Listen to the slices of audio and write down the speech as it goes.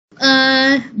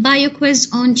bio quiz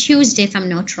on Tuesday, if I'm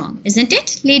not wrong, isn't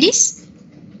it, ladies?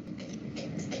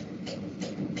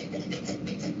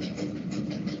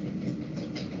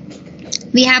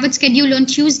 We have it scheduled on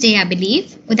Tuesday, I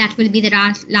believe. That will be the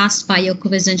last bio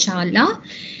quiz, inshallah.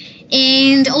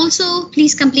 And also,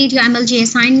 please complete your MLG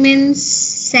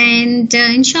assignments, and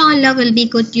inshallah will be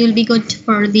good. You'll be good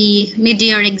for the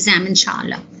mid-year exam,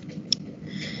 inshallah.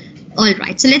 All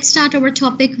right, so let's start our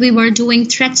topic. We were doing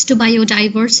threats to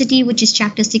biodiversity, which is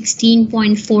chapter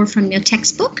 16.4 from your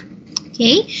textbook.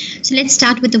 Okay, so let's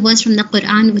start with the verse from the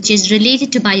Quran, which is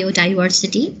related to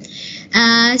biodiversity.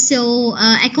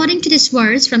 According to this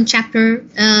verse from chapter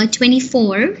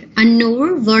 24,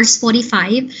 An-Nur, verse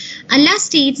 45, Allah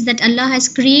states that Allah has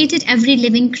created every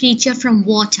living creature from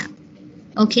water.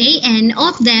 Okay, and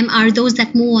of them are those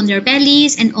that move on their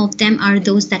bellies, and of them are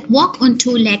those that walk on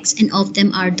two legs, and of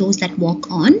them are those that walk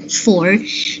on four.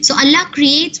 So Allah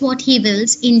creates what He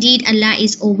wills. Indeed, Allah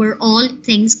is over all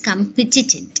things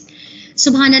competent.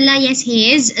 Subhanallah, yes,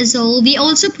 He is. So we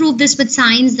also prove this with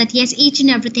science that yes, each and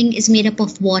everything is made up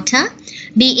of water,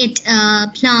 be it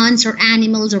plants or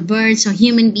animals or birds or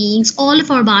human beings. All of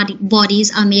our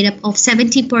bodies are made up of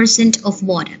 70% of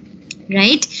water,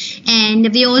 right?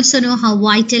 And we also know how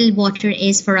vital water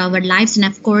is for our lives. And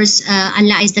of course,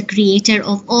 Allah is the creator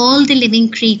of all the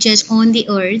living creatures on the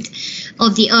earth,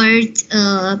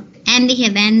 and the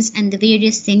heavens and the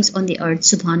various things on the earth,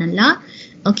 subhanallah.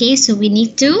 Okay, so we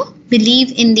need to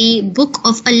believe in the book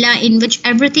of Allah, in which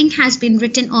everything has been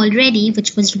written already,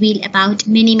 which was revealed about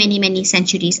many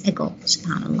centuries ago,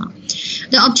 subhanallah.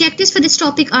 The objectives for this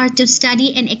topic are to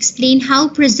study and explain how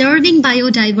preserving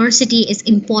biodiversity is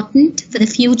important for the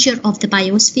future of the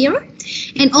biosphere,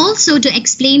 and also to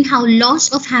explain how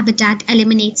loss of habitat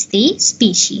eliminates the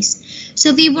species.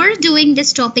 So we were doing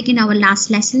this topic in our last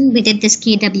lesson. We did this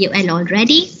KWL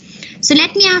already. So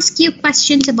let me ask you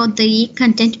questions about the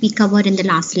content we covered in the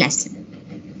last lesson.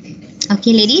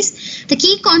 Okay, ladies, the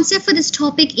key concept for this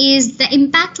topic is the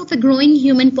impact of a growing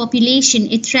human population.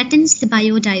 It threatens the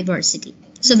biodiversity.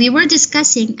 So we were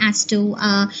discussing as to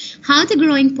how the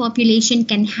growing population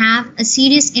can have a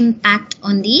serious impact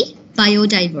on the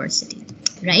biodiversity,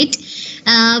 right?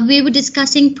 We were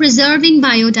discussing preserving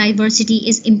biodiversity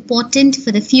is important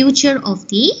for the future of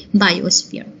the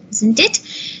biosphere, isn't it?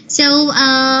 So,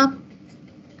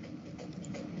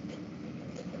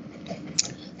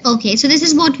 okay, so this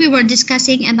is what we were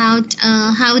discussing about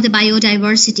how the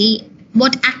biodiversity,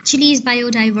 what actually is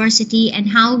biodiversity and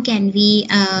how can we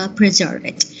preserve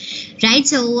it, right?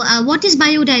 So what is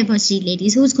biodiversity,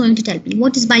 ladies? Who's going to tell me?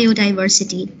 What is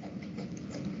biodiversity?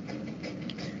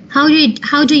 How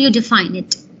do you define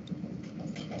it?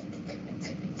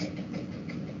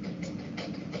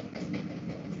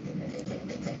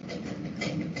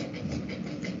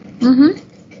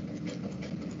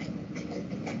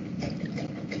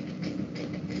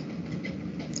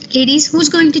 Ladies, who's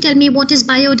going to tell me what is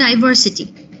biodiversity?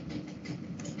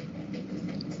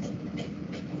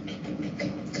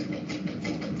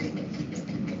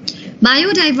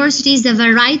 Biodiversity is the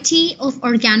variety of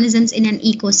organisms in an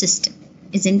ecosystem,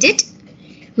 isn't it?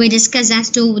 We discussed as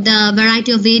to the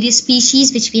variety of various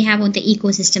species which we have on the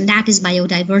ecosystem. That is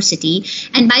biodiversity.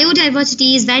 And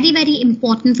biodiversity is very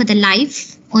important for the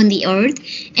life on the earth,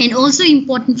 and also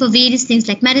important for various things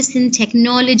like medicine,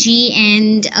 technology,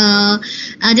 and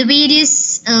the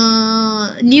various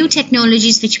new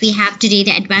technologies which we have today,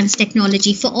 the advanced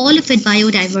technology. For all of it,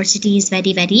 biodiversity is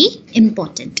very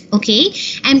important. Okay,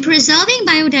 and preserving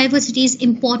biodiversity is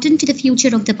important to the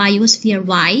future of the biosphere.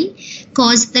 Why?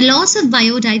 Because the loss of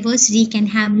biodiversity can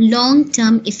have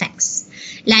long-term effects.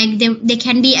 Like there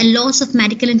can be a loss of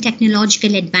medical and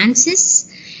technological advances.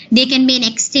 There can be an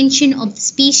extinction of the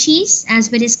species. As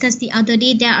we discussed the other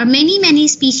day, there are many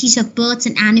species of birds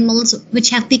and animals which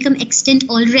have become extinct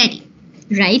already,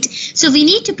 right? So we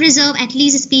need to preserve at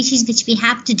least the species which we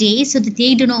have today so that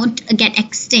they do not get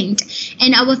extinct,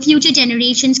 and our future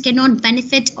generations cannot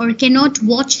benefit or cannot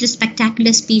watch the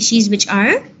spectacular species which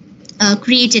are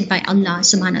created by Allah,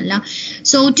 subhanallah.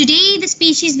 So today the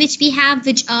species which we have,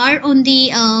 which are on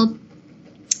the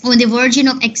verge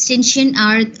of extinction,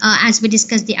 are as we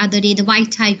discussed the other day, the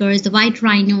white tigers, the white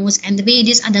rhinos, and the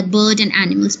various other bird and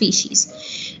animal species,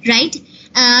 right?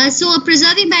 So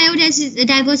preserving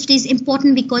biodiversity is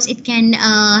important because it can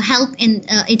help in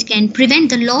it can prevent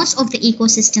the loss of the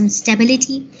ecosystem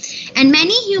stability, and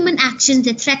many human actions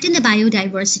that threaten the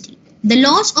biodiversity. The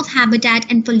loss of habitat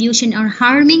and pollution are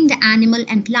harming the animal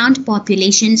and plant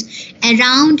populations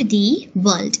around the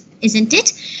world. isn't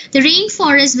it? The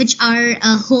rainforests, which are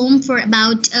home for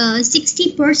about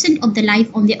 60% of the life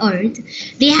on the earth,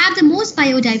 they have the most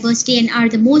biodiversity and are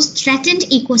the most threatened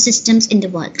ecosystems in the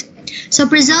world. So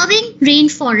preserving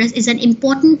rainforest is an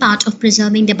important part of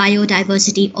preserving the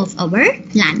biodiversity of our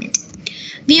planet.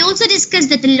 We also discussed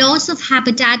that the loss of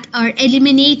habitat are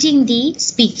eliminating the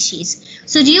species.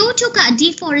 So due to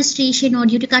deforestation or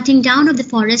due to cutting down of the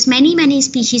forest, many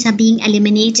species are being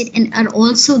eliminated and are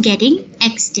also getting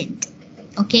extinct.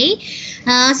 Okay,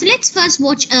 so let's first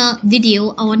watch a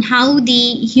video on how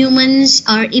the humans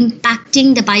are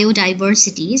impacting the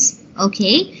biodiversities.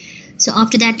 Okay, so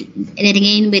after that, then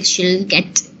again we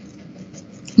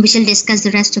shall discuss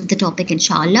the rest of the topic,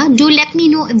 inshallah. Do let me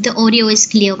know if the audio is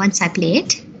clear once I play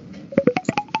it.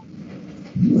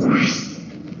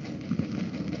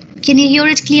 Can you hear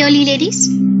it clearly, ladies?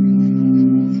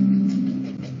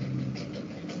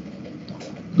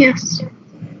 Yes.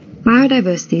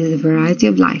 Biodiversity is a variety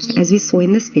of life, as we saw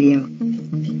in this video.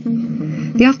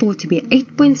 There are thought to be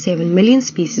 8.7 million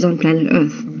species on planet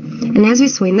Earth, and as we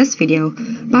saw in this video,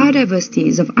 biodiversity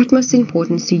is of utmost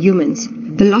importance to humans.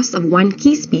 The loss of one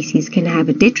key species can have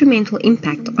a detrimental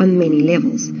impact on many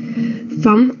levels,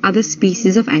 from other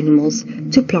species of animals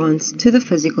to plants to the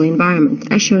physical environment,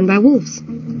 as shown by wolves.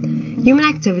 Human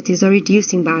activities are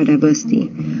reducing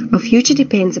biodiversity. Our future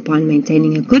depends upon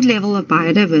maintaining a good level of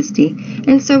biodiversity,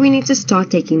 and so we need to start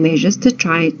taking measures to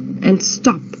try and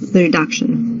stop the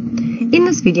reduction. In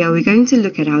this video, we're going to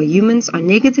look at how humans are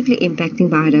negatively impacting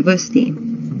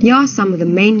biodiversity. Here are some of the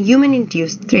main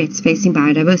human-induced threats facing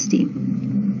biodiversity.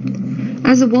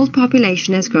 As the world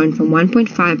population has grown from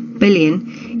 1.5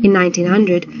 billion in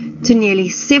 1900 to nearly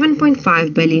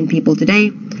 7.5 billion people today,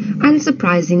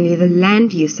 unsurprisingly, the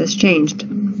land use has changed.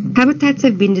 Habitats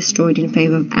have been destroyed in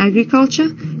favor of agriculture,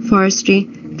 forestry,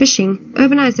 fishing,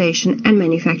 urbanization, and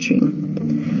manufacturing.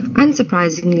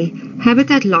 Unsurprisingly,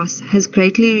 habitat loss has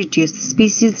greatly reduced the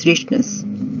species richness.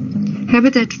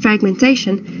 Habitat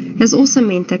fragmentation has also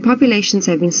meant that populations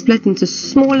have been split into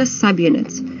smaller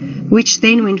subunits, which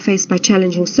then, when faced by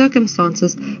challenging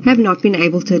circumstances, have not been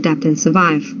able to adapt and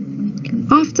survive.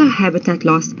 After habitat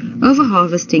loss,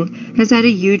 overharvesting has had a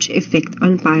huge effect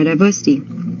on biodiversity.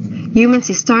 Humans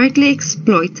historically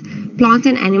exploit plant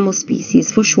and animal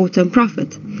species for short-term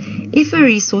profit. If a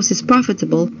resource is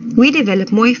profitable, we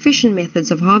develop more efficient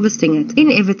methods of harvesting it,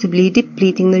 inevitably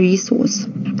depleting the resource,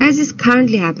 as is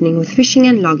currently happening with fishing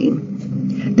and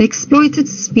logging. The exploited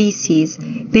species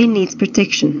then needs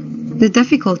protection. The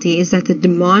difficulty is that the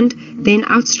demand then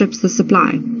outstrips the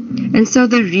supply, and so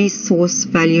the resource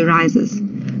value rises.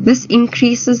 This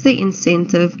increases the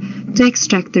incentive to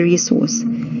extract the resource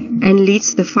and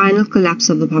leads to the final collapse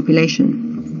of the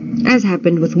population, as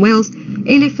happened with whales,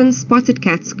 elephants, spotted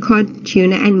cats, cod,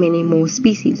 tuna, and many more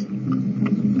species.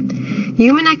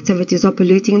 Human activities are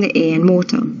polluting the air and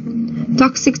water.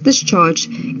 Toxic discharge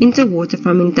into water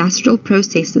from industrial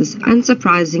processes,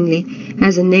 unsurprisingly,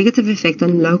 has a negative effect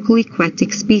on local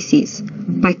aquatic species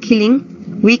by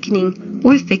killing, weakening,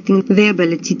 or affecting their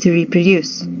ability to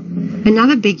reproduce.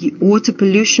 Another big water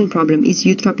pollution problem is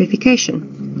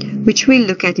eutrophication, which we'll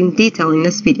look at in detail in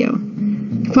this video.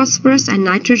 Phosphorus and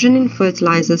nitrogen in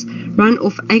fertilizers run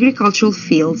off agricultural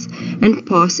fields and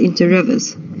pass into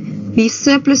rivers. These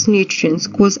surplus nutrients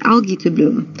cause algae to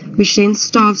bloom, which then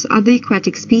starves other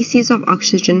aquatic species of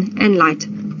oxygen and light,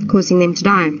 causing them to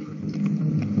die.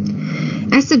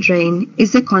 Acid rain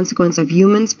is the consequence of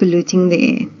humans polluting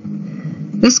the air.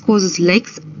 This causes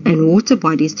lakes and water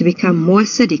bodies to become more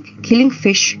acidic, killing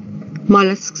fish,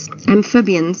 mollusks,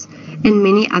 amphibians, and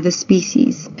many other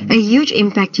species. A huge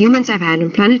impact humans have had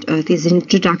on planet Earth is the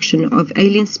introduction of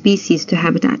alien species to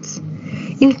habitats.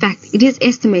 In fact, it is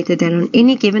estimated that on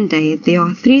any given day there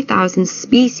are 3,000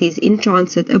 species in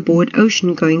transit aboard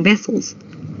ocean-going vessels.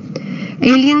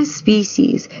 Alien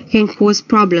species can cause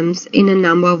problems in a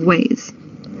number of ways.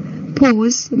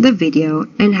 Pause the video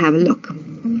and have a look.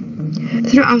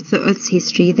 Throughout the Earth's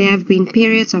history, there have been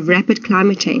periods of rapid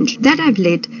climate change that have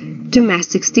led to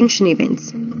mass extinction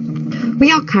events.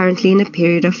 We are currently in a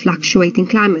period of fluctuating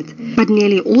climate, but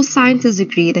nearly all scientists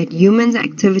agree that human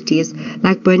activities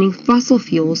like burning fossil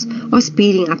fuels are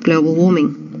speeding up global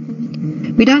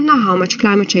warming. We don't know how much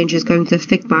climate change is going to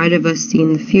affect biodiversity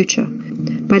in the future,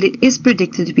 but it is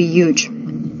predicted to be huge.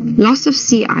 Loss of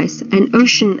sea ice and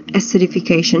ocean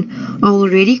acidification are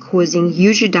already causing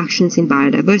huge reductions in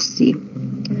biodiversity.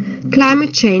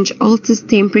 Climate change alters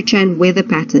temperature and weather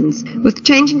patterns, with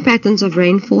changing patterns of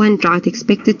rainfall and drought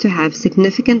expected to have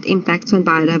significant impacts on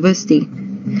biodiversity.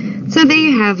 So there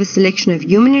you have a selection of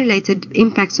human-related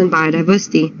impacts on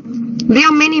biodiversity. There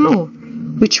are many more.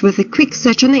 which with a quick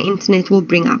search on the internet will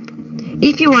bring up.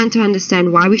 If you want to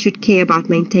understand why we should care about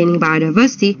maintaining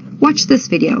biodiversity, watch this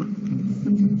video.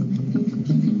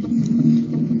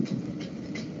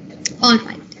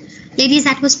 Alright. Ladies,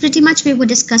 that was pretty much we were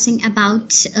discussing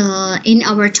about in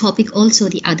our topic also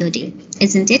the other day,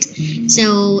 isn't it?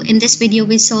 So in this video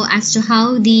we saw as to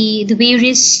how the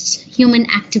various human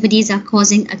activities are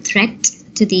causing a threat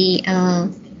to the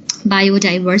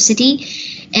biodiversity.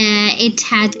 It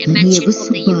had a mention of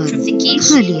the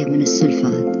eutrophication.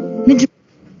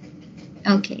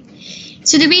 Okay.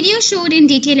 So the video showed in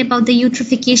detail about the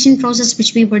eutrophication process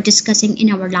which we were discussing in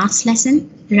our last lesson,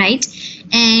 right?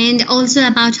 And also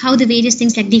about how the various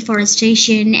things like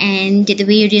deforestation and the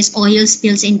various oil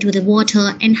spills into the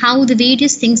water and how the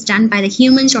various things done by the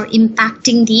humans are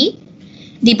impacting the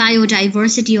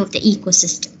biodiversity of the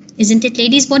ecosystem. Isn't it,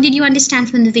 ladies? What did you understand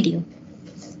from the video?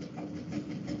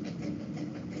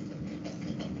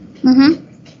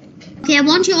 Okay, I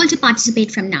want you all to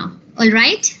participate from now. All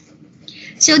right?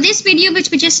 So this video which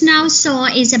we just now saw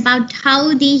is about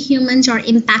how the humans are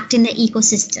impacting the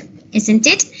ecosystem, isn't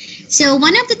it? So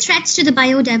one of the threats to the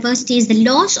biodiversity is the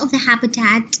loss of the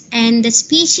habitat and the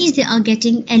species they are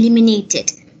getting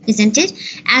eliminated, isn't it?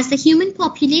 As the human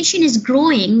population is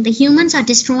growing, the humans are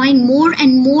destroying more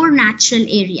and more natural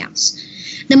areas.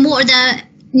 The more the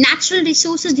natural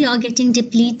resources they are getting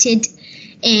depleted.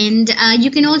 And you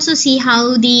can also see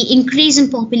how the increase in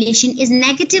population is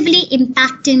negatively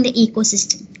impacting the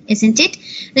ecosystem, isn't it?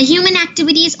 The human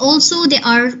activities also, they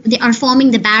are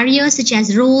forming the barriers such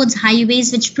as roads,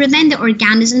 highways, which prevent the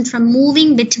organisms from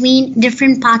moving between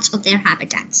different parts of their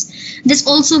habitats. This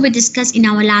also we discussed in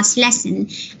our last lesson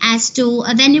as to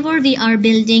whenever we are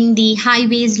building the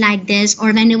highways like this,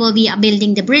 or whenever we are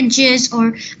building the bridges,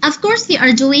 or of course we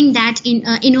are doing that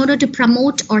in order to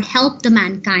promote or help the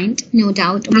mankind, no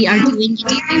doubt we are doing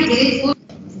it.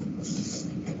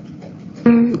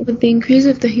 With the increase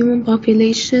of the human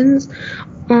populations,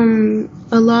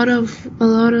 a lot of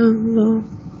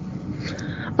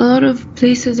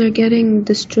places are getting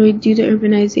destroyed due to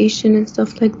urbanization and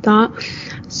stuff like that.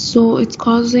 So it's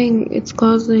causing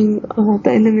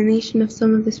the elimination of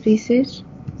some of the species.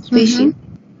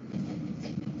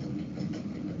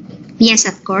 Yes,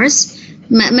 of course.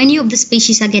 Many of the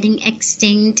species are getting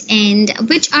extinct, and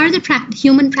which are the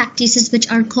human practices which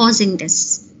are causing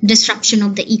this disruption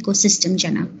of the ecosystem,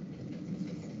 Jana?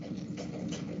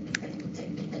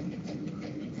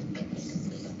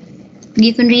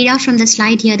 You can read out from the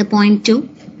slide here the point 2.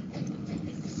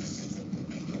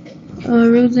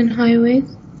 Roads and highways.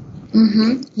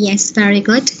 Yes, very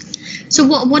good. So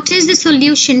what is the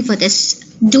solution for this?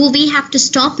 Do we have to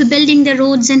stop building the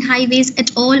roads and highways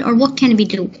at all, or what can we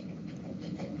do?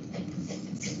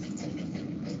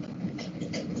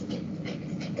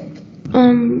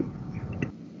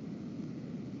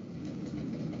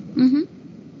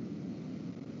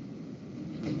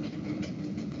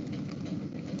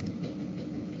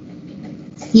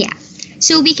 Yeah,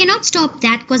 so we cannot stop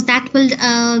that because that will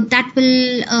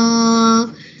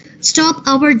stop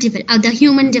our the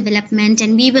human development,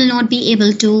 and we will not be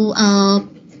able to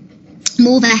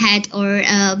move ahead, or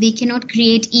we cannot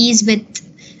create ease with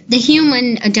the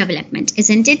human development,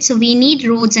 isn't it? So we need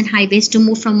roads and highways to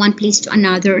move from one place to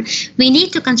another. We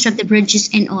need to construct the bridges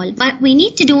and all, but we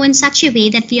need to do in such a way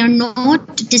that we are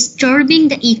not disturbing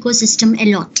the ecosystem a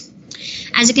lot.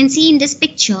 As you can see in this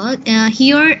picture,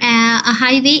 here a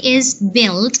highway is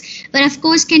built, but of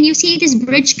course, can you see this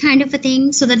bridge kind of a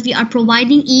thing, so that we are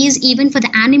providing ease even for the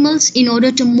animals in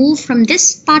order to move from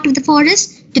this part of the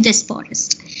forest to this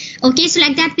forest. Okay, so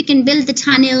like that we can build the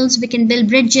tunnels, we can build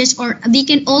bridges, or we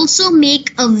can also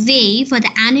make a way for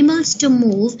the animals to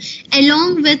move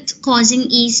along with causing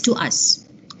ease to us.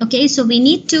 Okay, so we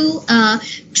need to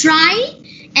try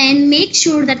and make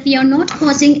sure that we are not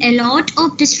causing a lot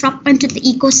of disruption to the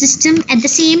ecosystem. At the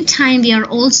same time, we are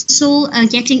also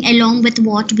getting along with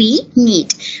what we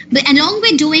need. But along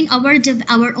with doing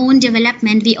our own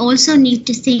development, we also need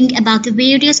to think about the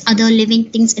various other living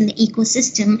things in the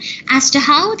ecosystem as to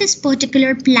how this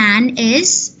particular plan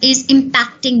is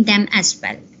impacting them as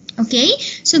well. Okay,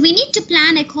 so we need to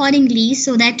plan accordingly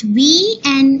so that we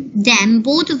and them,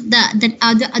 both of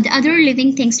the other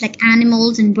living things like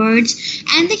animals and birds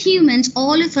and the humans,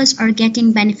 all of us are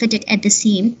getting benefited at the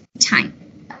same time.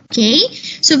 Okay,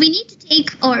 so we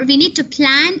need to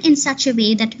plan in such a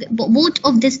way that both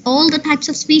of all the types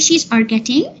of species are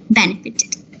getting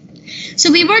benefited.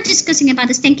 So we were discussing about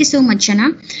this. Thank you so much,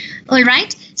 Jana. All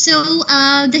right. So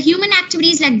the human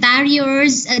activities like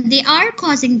barriers, they are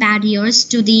causing barriers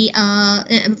to the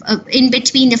in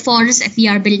between the forest if we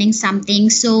are building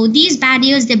something. So these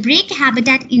barriers, they break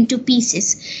habitat into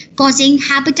pieces, causing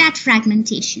habitat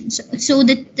fragmentation. So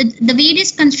the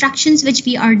various constructions which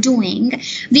we are doing,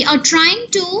 we are trying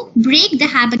to break the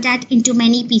habitat into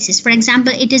many pieces. For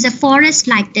example, it is a forest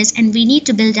like this and we need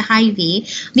to build a highway.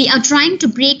 We are trying to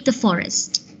break the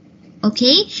forest.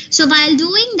 Okay, so while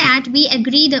doing that, we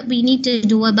agree that we need to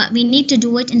do it, but we need to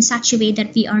do it in such a way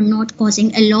that we are not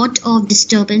causing a lot of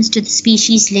disturbance to the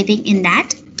species living in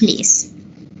that place.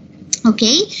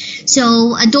 Okay,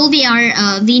 so though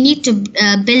we need to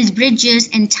build bridges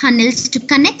and tunnels to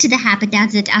connect to the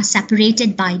habitats that are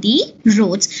separated by the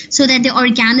roads, so that the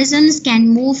organisms can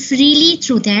move freely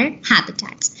through their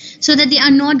habitats, so that they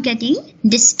are not getting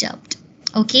disturbed.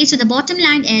 Okay, so the bottom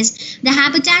line is the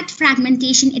habitat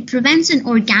fragmentation, it prevents an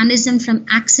organism from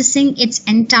accessing its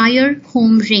entire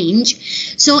home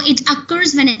range. So it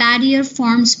occurs when a barrier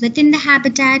forms within the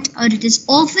habitat, or it is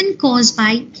often caused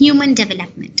by human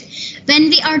development. When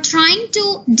we are trying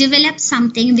to develop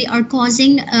something, we are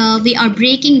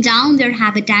breaking down their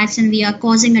habitats and we are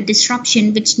causing a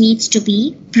disruption which needs to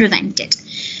be prevented.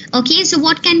 Okay, so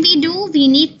what can we do? We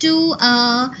need to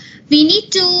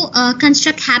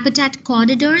construct habitat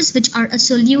corridors, which are a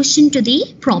solution to the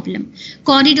problem.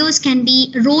 Corridors can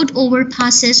be road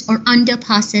overpasses or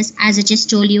underpasses, as I just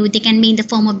told you. They can be in the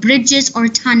form of bridges or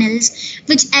tunnels,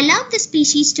 which allow the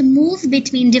species to move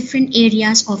between different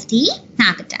areas of the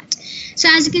habitat. So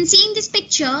as you can see in this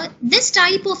picture, this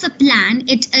type of a plan,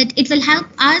 it will help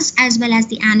us as well as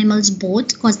the animals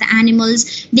both, because the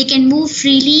animals, they can move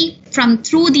freely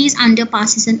through these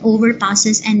underpasses and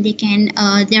overpasses, and they can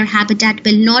their habitat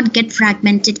will not get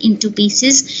fragmented into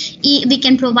pieces. We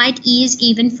can provide ease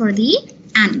even for the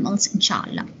animals,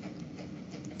 inshallah.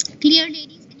 Clear,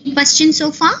 ladies? Any questions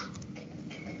so far?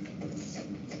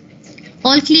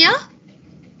 All clear?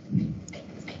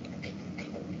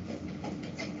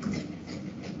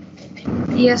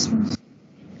 Yes, ma'am.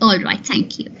 All right,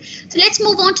 thank you. So let's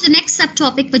move on to the next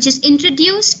subtopic, which is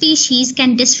introduced species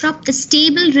can disrupt the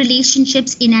stable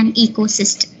relationships in an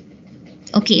ecosystem.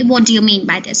 Okay, what do you mean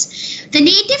by this? The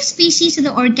native species are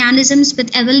the organisms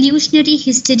with evolutionary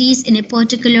histories in a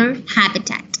particular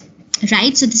habitat.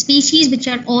 Right, so the species which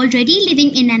are already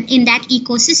living in that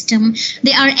ecosystem,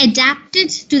 they are adapted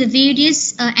to the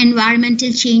various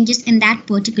environmental changes in that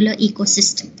particular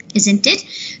ecosystem, isn't it?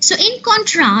 So in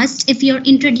contrast, if you're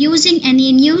introducing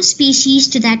any new species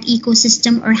to that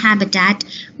ecosystem or habitat,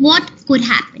 what could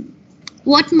happen?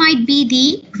 What might be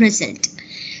the result?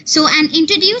 So an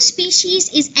introduced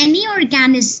species is any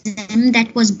organism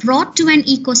that was brought to an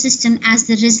ecosystem as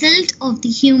the result of the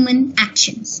human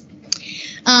actions.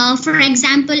 For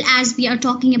example, as we are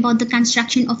talking about the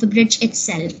construction of a bridge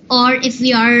itself, or if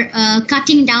we are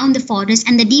cutting down the forest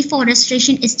and the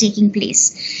deforestation is taking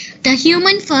place. The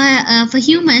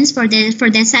humans for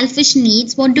their selfish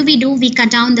needs, what do? We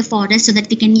cut down the forest so that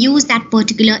we can use that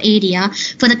particular area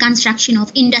for the construction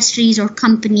of industries or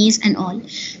companies and all.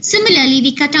 Similarly,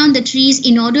 we cut down the trees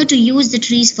in order to use the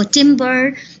trees for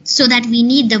timber, so that we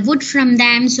need the wood from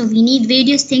them, so we need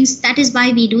various things. That is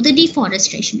why we do the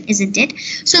deforestation, isn't it?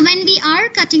 So when we are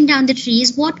cutting down the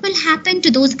trees, what will happen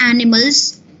to those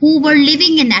animals who were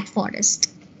living in that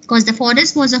forest? Because the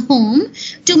forest was a home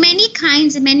to many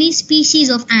kinds, many species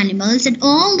of animals, and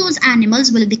all those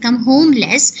animals will become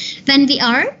homeless when we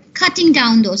are cutting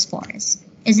down those forests,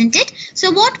 isn't it?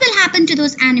 So what will happen to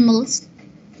those animals?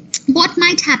 What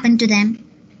might happen to them?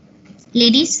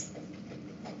 Ladies?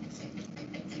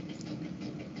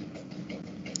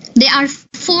 They are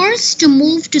forced to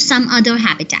move to some other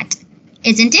habitat,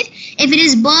 isn't it? If it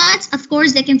is birds, of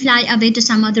course, they can fly away to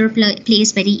some other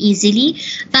place very easily.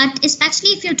 But especially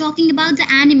if you're talking about the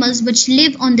animals which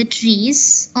live on the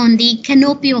trees, on the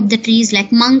canopy of the trees,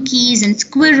 like monkeys and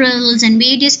squirrels and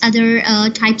various other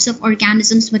types of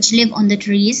organisms which live on the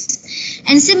trees.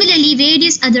 And similarly,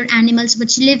 various other animals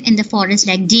which live in the forest,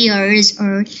 like deers,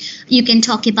 or you can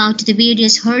talk about the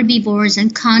various herbivores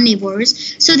and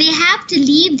carnivores. So they have to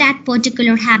leave that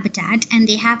particular habitat, and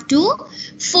they have to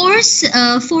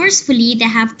forcefully they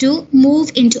have to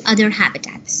move into other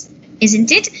habitats,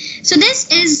 isn't it? So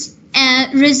this is a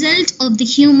result of the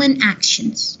human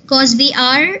actions, because we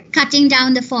are cutting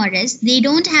down the forest. They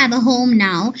don't have a home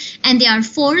now, and they are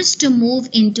forced to move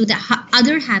into the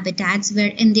other habitats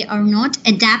wherein they are not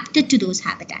adapted to those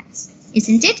habitats.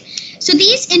 isn't it? So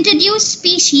these introduced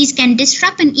species can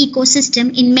disrupt an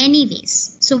ecosystem in many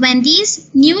ways. So when these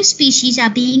new species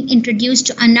are being introduced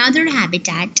to another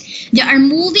habitat, they are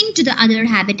moving to the other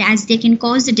habitats, they can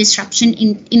cause the disruption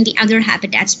in the other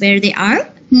habitats where they are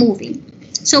moving.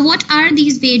 So what are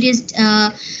these various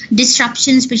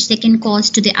disruptions which they can cause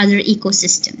to the other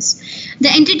ecosystems?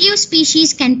 The introduced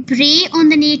species can prey on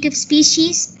the native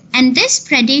species, and this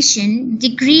predation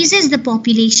decreases the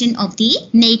population of the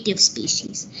native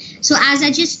species. So as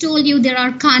I just told you, there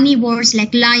are carnivores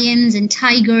like lions and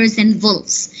tigers and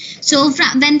wolves. So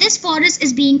when this forest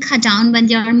is being cut down, when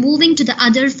they are moving to the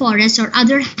other forests or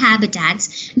other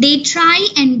habitats, they try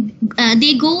and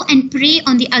they go and prey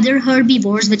on the other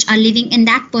herbivores which are living in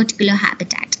that particular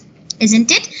habitat,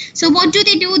 isn't it? So what do?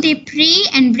 They prey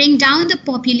and bring down the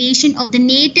population of the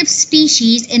native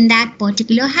species in that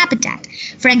particular habitat.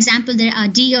 For example, there are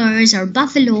deers or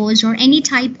buffaloes or any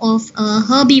type of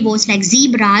herbivores like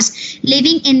zebras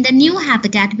living in the new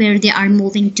habitat where they are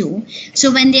moving to.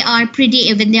 So when they are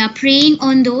preying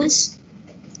on those,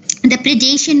 the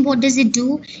predation, what does it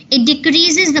do? It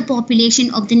decreases the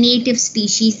population of the native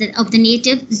species, of the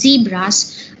native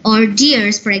zebras or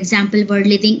deers, for example, were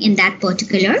living in that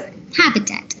particular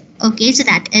habitat. Okay, so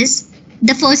that is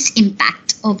the first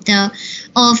impact of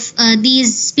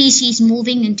these species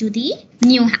moving into the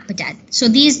new habitat. So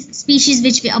these species,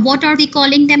 which what are we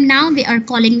calling them now? We are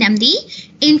calling them the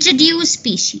introduced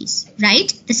species,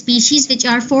 right? The species which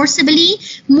are forcibly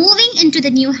moving into the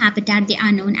new habitat, they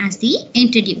are known as the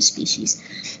introduced species.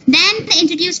 Then the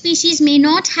introduced species may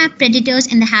not have predators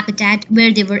in the habitat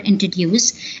where they were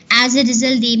introduced. As a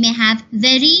result, they may have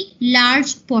very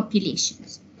large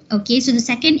populations. Okay, so the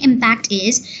second impact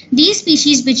is these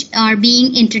species which are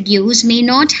being introduced may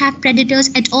not have predators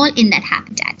at all in that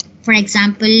habitat. For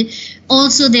example,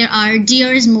 also there are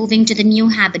deers moving to the new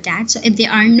habitat. So if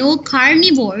there are no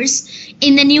carnivores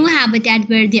in the new habitat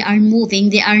where they are moving,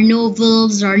 there are no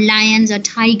wolves or lions or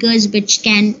tigers which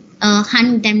can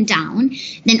hunt them down,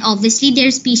 then obviously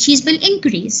their species will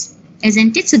increase,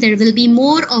 isn't it? So there will be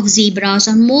more of zebras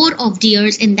or more of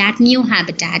deers in that new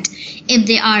habitat if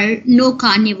there are no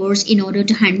carnivores in order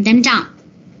to hunt them down.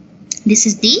 This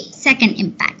is the second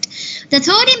impact. The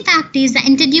third impact is the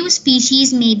introduced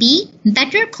species may be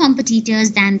better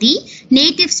competitors than the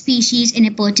native species in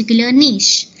a particular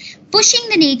niche, pushing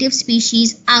the native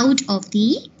species out of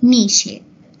the niche.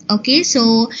 Okay,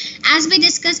 so as we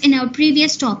discussed in our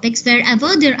previous topics,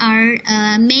 wherever there are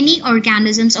many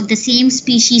organisms of the same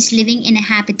species living in a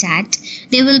habitat,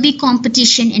 there will be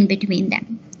competition in between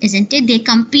them, isn't it? They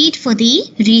compete for the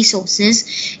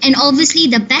resources, and obviously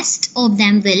the best of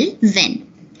them will win.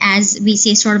 As we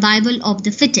say, survival of the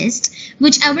fittest.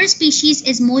 Whichever species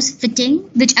is most fitting,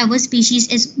 whichever species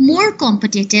is more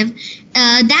competitive,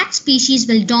 that species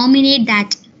will dominate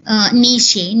that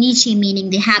niche meaning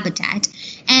the habitat,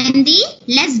 and the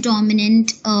less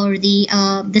dominant or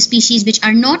the species which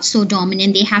are not so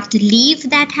dominant, they have to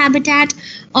leave that habitat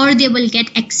or they will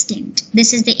get extinct.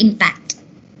 This is the impact.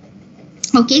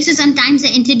 Okay, so sometimes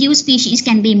the introduced species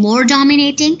can be more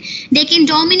dominating. They can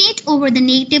dominate over the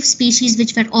native species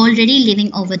which were already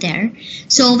living over there.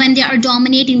 So when they are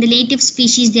dominating the native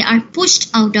species, they are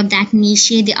pushed out of that niche.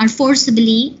 They are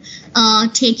forcibly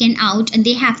taken out and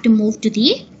they have to move to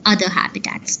the other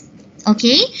habitats.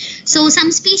 Okay, so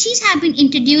some species have been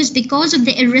introduced because of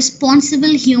the irresponsible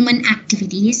human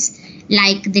activities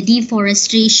like the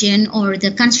deforestation or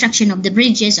the construction of the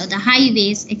bridges or the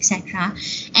highways, etc.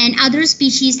 And other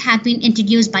species have been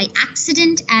introduced by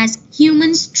accident as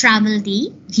humans travel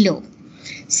the globe.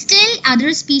 Still,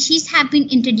 other species have been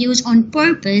introduced on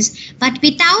purpose but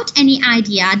without any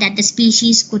idea that the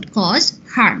species could cause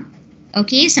harm.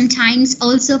 Okay, sometimes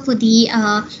also for the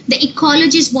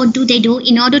ecologists, what do?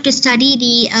 In order to study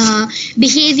the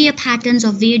behavior patterns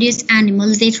of various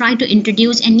animals, they try to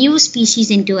introduce a new species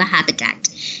into a habitat.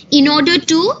 In order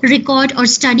to record or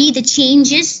study the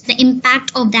changes, the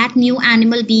impact of that new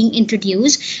animal being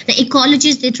introduced, the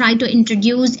ecologists, they try to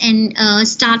introduce and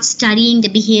start studying the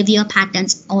behavior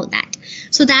patterns, all that.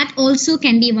 So that also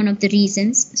can be one of the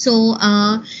reasons. So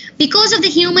because of the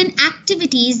human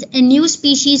activities, a new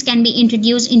species can be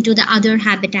introduced into the other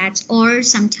habitats, or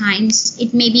sometimes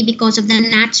it may be because of the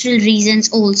natural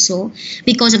reasons also,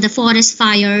 because of the forest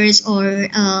fires or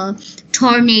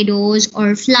tornadoes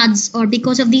or floods, or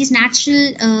because of these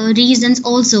natural reasons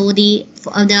also the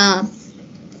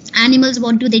animals,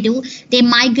 what do? They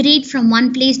migrate from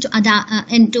one place to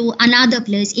into another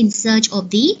place in search of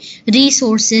the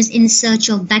resources, in search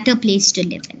of better place to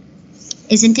live in.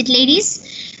 isn't it, ladies?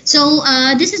 So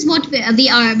this is what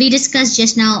we discussed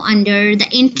just now under the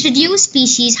introduced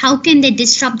species. How can they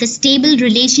disrupt the stable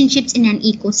relationships in an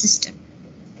ecosystem?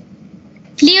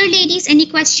 Clear, ladies? Any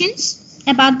questions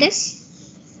about this?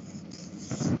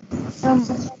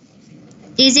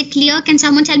 Is it clear? Can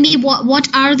someone tell me what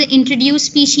are the introduced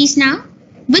species now?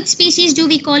 Which species do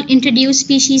we call introduced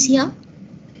species here?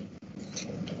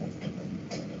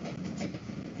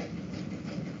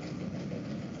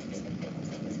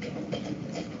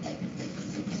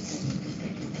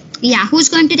 Yeah, who's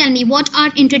going to tell me what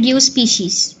are introduced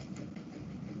species?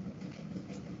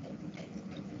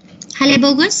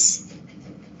 Bogus?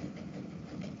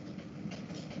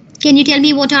 Can you tell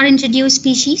me what are introduced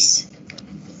species?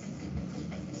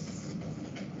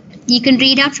 You can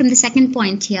read out from the second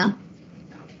point here.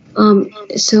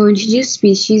 So introduced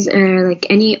species are like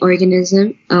any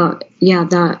organism,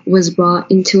 that was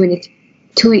brought into an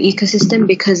ecosystem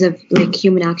because of like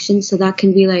human action. So that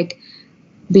can be like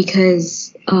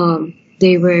because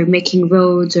they were making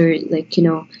roads or like,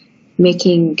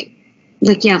 making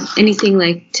like, anything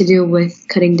like to do with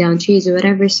cutting down trees or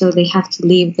whatever. So they have to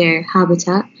leave their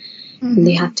habitat and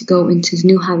they have to go into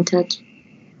new habitats.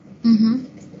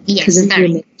 Yes, of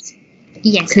humans.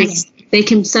 Yes, because they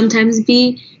can sometimes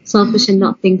be selfish and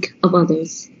not think of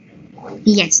others.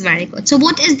 Yes, very good. So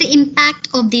what is the impact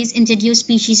of these introduced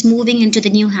species moving into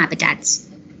the new habitats?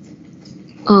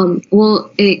 Well,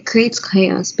 it creates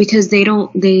chaos because it's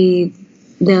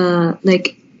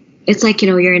like,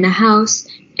 you're in a house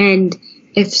and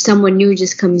if someone new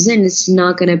just comes in, it's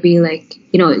not going to be like,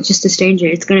 just a stranger.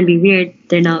 It's going to be weird.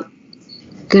 They're not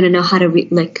going to know how to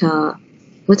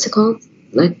what's it called?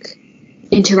 Like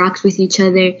interact with each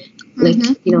other. Like,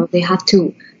 they have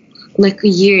to like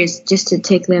years just to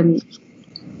take them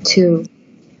to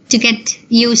get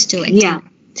used to it. Yeah,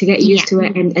 to get used to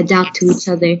it and adapt to each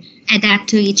other. Adapt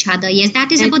to each other. Yes,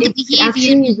 that is and about the behavior.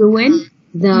 Actually ruin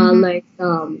the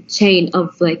chain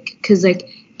of because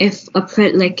if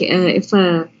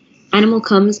a animal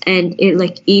comes and it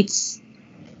like eats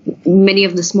many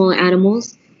of the smaller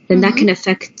animals, then that can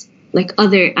affect like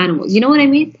other animals. You know what I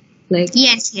mean? Like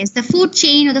yes, the food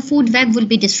chain or the food web will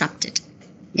be disrupted,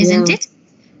 isn't it?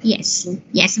 Yes,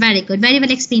 very good. Very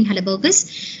well explained, Halabogus.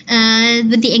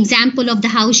 With the example of the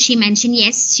house she mentioned,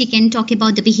 yes, she can talk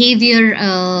about the behavior.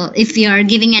 If we are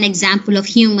giving an example of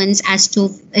humans as to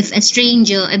if a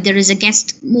stranger, if there is a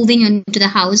guest moving into the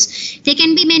house, there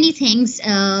can be many things,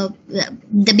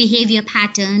 the behavior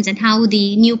patterns and how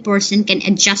the new person can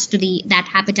adjust to that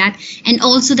habitat. And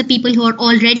also the people who are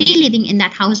already living in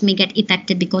that house may get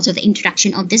affected because of the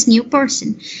interaction of this new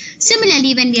person.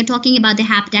 Similarly, when we are talking about the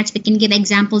habitats, we can give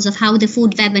examples of how the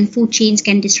food web and food chains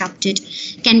can be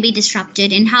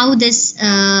disrupted, and how this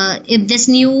if this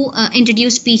new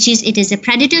introduced species, it is a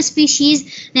predator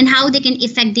species, then how they can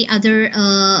affect the other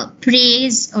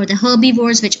preys or the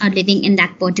herbivores which are living in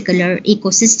that particular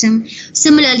ecosystem.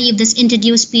 Similarly, if this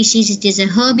introduced species, it is a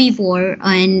herbivore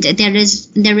and there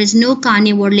is no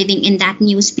carnivore living in that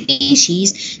new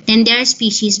species, then their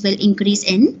species will increase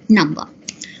in number.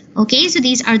 Okay, so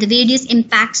these are the various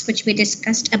impacts which we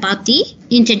discussed about the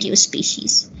introduced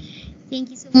species. Thank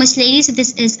you so much, ladies. So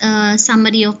this is a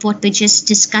summary of what we just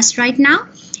discussed right now.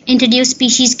 Introduced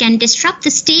species can disrupt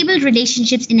the stable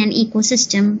relationships in an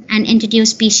ecosystem. An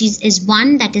introduced species is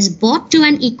one that is brought to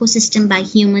an ecosystem by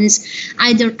humans,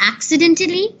 either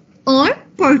accidentally or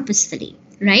purposefully,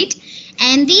 right?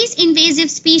 And these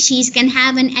invasive species can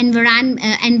have an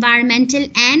environmental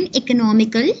and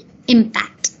economical impact.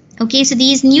 Okay, so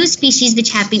these new species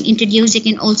which have been introduced, you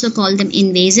can also call them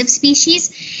invasive species.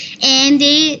 And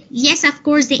they, yes, of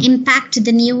course, they impact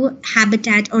the new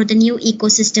habitat or the new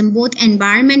ecosystem, both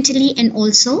environmentally and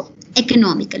also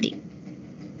economically.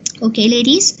 Okay,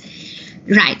 ladies?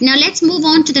 Right, now let's move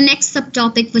on to the next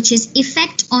subtopic, which is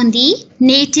effect on the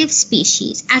native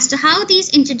species. As to how these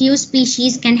introduced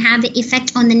species can have the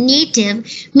effect on the native,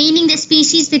 meaning the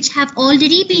species which have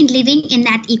already been living in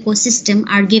that ecosystem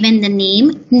are given the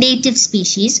name native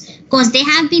species because they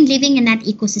have been living in that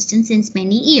ecosystem since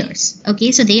many years.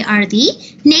 Okay, so they are the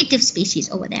native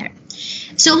species over there.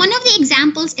 So one of the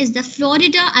examples is the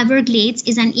Florida Everglades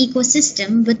is an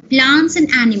ecosystem with plants and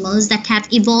animals that have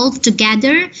evolved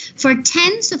together for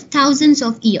tens of thousands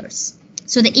of years.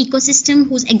 So the ecosystem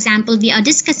whose example we are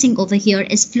discussing over here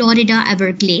is Florida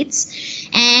Everglades.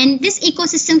 And this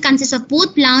ecosystem consists of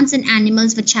both plants and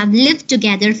animals which have lived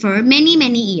together for many,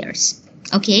 many years.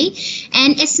 Okay,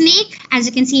 and a snake, as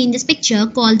you can see in this picture,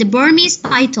 called the Burmese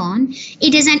python,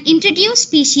 it is an introduced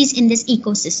species in this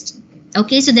ecosystem.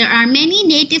 Okay, so there are many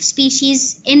native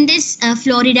species in this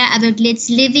Florida Everglades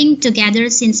living together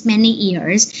since many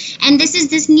years. And this is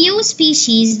this new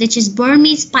species, which is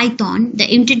Burmese python, the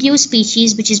introduced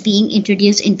species which is being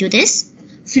introduced into this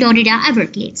Florida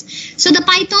Everglades. So the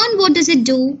python, what does it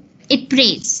do? It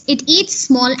preys. It eats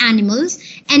small animals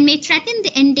and may threaten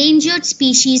the endangered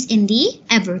species in the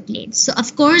Everglades. So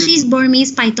of course, this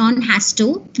Burmese python has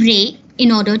to prey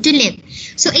in order to live.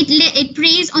 So it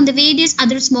preys on the various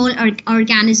other small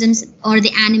organisms or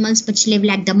the animals which live,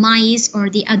 like the mice or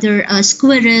the other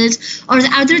squirrels or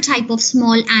the other type of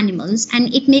small animals,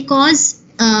 and it may cause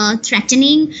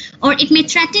threatening, or it may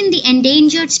threaten the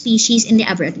endangered species in the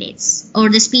Everglades, or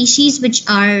the species which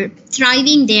are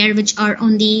thriving there, which are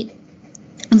on the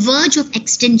verge of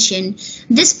extinction.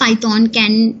 This python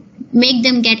can make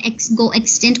them go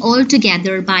extinct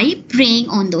altogether by preying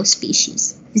on those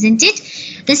species, isn't it?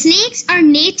 The snakes are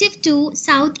native to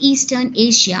Southeastern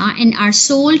Asia and are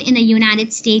sold in the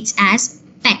United States as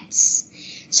pets.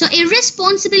 So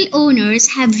irresponsible owners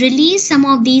have released some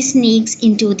of these snakes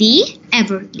into the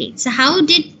Everglades. So how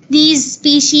did these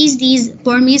species, these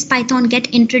Burmese python, get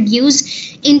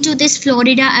introduced into this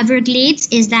Florida Everglades?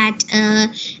 Is that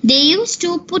they used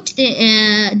to put they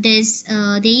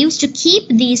used to keep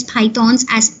these pythons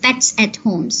as pets at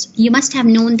homes. You must have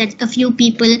known that a few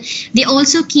people, they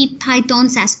also keep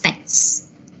pythons as pets.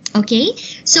 Okay,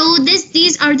 so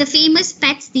these are the famous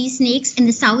pets, these snakes in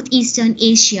the Southeastern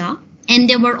Asia, and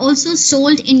they were also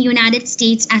sold in United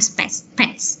States as pets.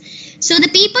 So the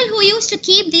people who used to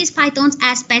keep these pythons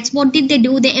as pets, what did they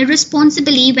do? They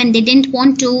irresponsibly, when they didn't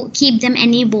want to keep them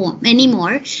anymore,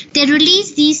 they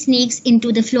released these snakes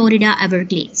into the Florida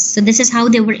Everglades. So this is how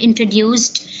they were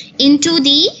introduced into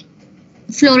the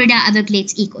Florida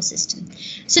Everglades ecosystem.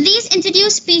 So these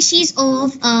introduced species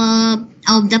of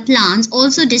the plants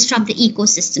also disrupt the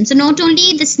ecosystem. So not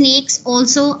only the snakes,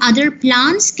 also other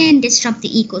plants can disrupt the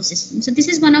ecosystem. So this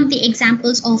is one of the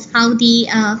examples of how the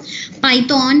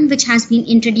python, which has been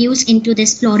introduced into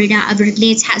this Florida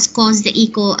Everglades, has caused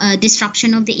the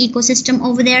disruption of the ecosystem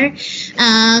over there,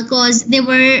 because there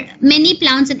were many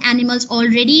plants and animals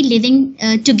already living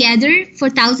together for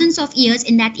thousands of years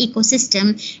in that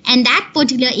ecosystem, and that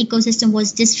particular ecosystem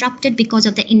was disrupted because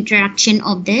of the interaction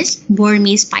of this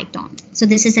Burmese python. So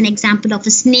this is an example of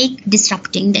a snake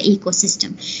disrupting the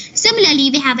ecosystem. Similarly,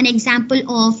 we have an example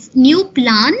of new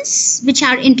plants which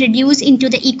are introduced into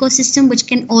the ecosystem, which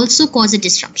can also cause a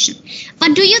disruption.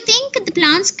 But do you think the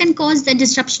plants can cause the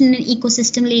disruption in the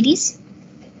ecosystem, ladies?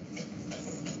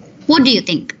 What do you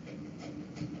think?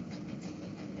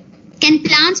 Can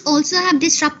plants also have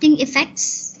disrupting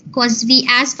effects? Because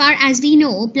as far as we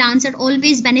know, plants are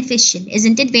always beneficial,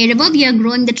 isn't it? Wherever we are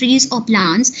growing the trees or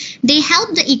plants, they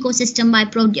help the ecosystem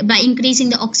by increasing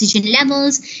the oxygen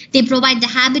levels. They provide the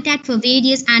habitat for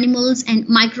various animals and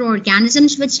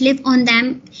microorganisms which live on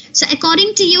them. So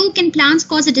according to you, can plants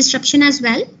cause a disruption as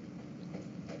well?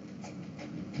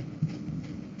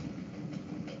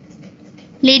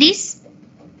 Ladies?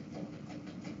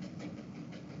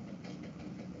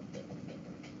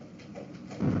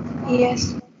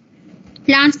 Yes.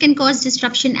 Plants can cause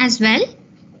disruption as well.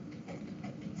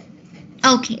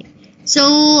 Okay, so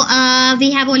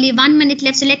we have only 1 minute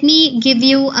left, so let me give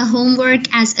you a homework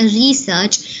as a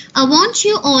research. I want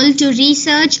you all to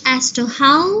research as to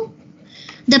how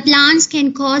the plants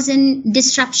can cause a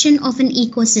disruption of an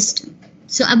ecosystem.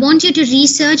 So I want you to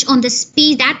research on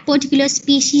that particular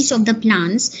species of the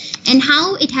plants and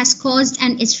how it has caused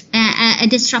a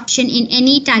disruption in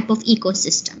any type of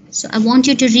ecosystem. So I want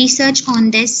you to research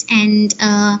on this and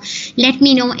let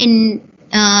me know in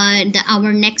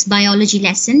our next biology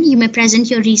lesson. You may present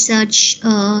your research.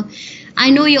 I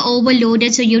know you're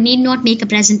overloaded, so you need not make a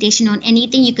presentation on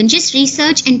anything. You can just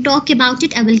research and talk about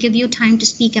it. I will give you time to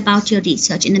speak about your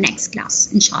research in the next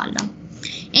class, inshallah.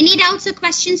 Any doubts or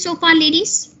questions so far,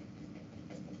 ladies?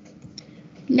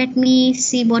 Let me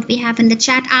see what we have in the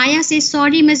chat. Aya says,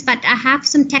 sorry, miss, but I have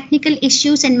some technical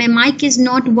issues and my mic is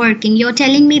not working. You're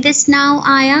telling me this now,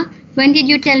 Aya? When did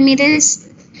you tell me this?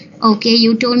 Okay,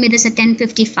 you told me this at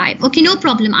 10:55. Okay, no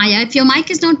problem, Aya. If your mic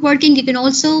is not working, you can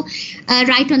also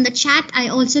write on the chat. I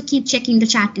also keep checking the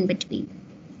chat in between.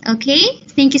 Okay,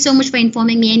 thank you so much for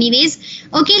informing me anyways.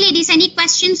 Okay, ladies, any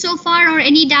questions so far or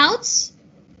any doubts?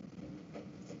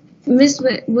 Miss,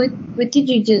 what did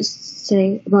you just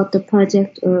say about the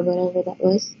project or whatever that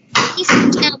was?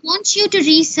 I want you to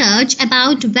research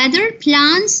about whether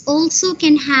plants also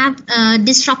can have a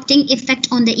disrupting effect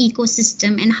on the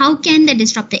ecosystem and how can they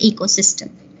disrupt the ecosystem.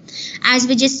 as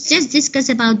we just discussed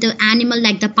about the animal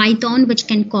like the python, which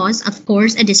can cause, of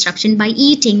course, a disruption by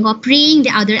eating or preying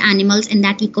the other animals in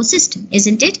that ecosystem,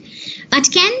 isn't it? But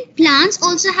can plants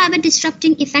also have a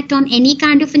disrupting effect on any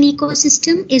kind of an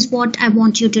ecosystem is what I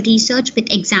want you to research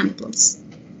with examples.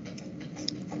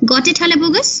 Got it,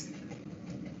 Halabugas?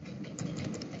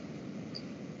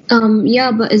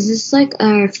 Yeah, but is this like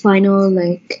our final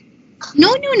like?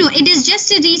 No. It is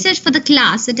just a research for the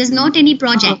class. It is not any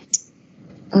project.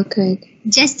 Okay.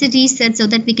 Just a research so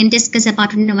that we can discuss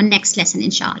about it in our next lesson,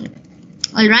 inshallah.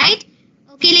 All right.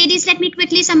 Okay, ladies, let me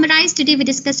quickly summarize. Today we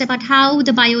discussed about how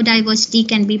the biodiversity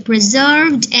can be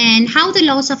preserved and how the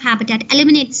loss of habitat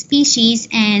eliminates species,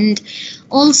 and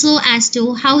also as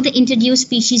to how the introduced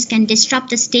species can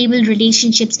disrupt the stable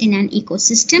relationships in an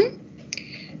ecosystem.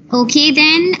 Okay,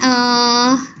 then,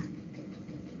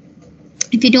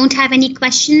 if you don't have any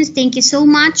questions, thank you so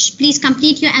much. Please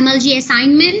complete your MLG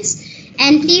assignments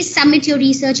and please submit your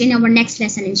research in our next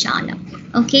lesson, inshallah.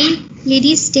 Okay,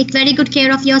 ladies, take very good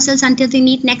care of yourselves until we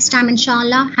meet next time,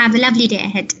 inshallah. Have a lovely day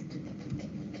ahead.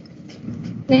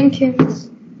 Thank you.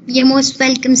 You're most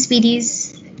welcome,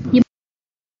 sweeties.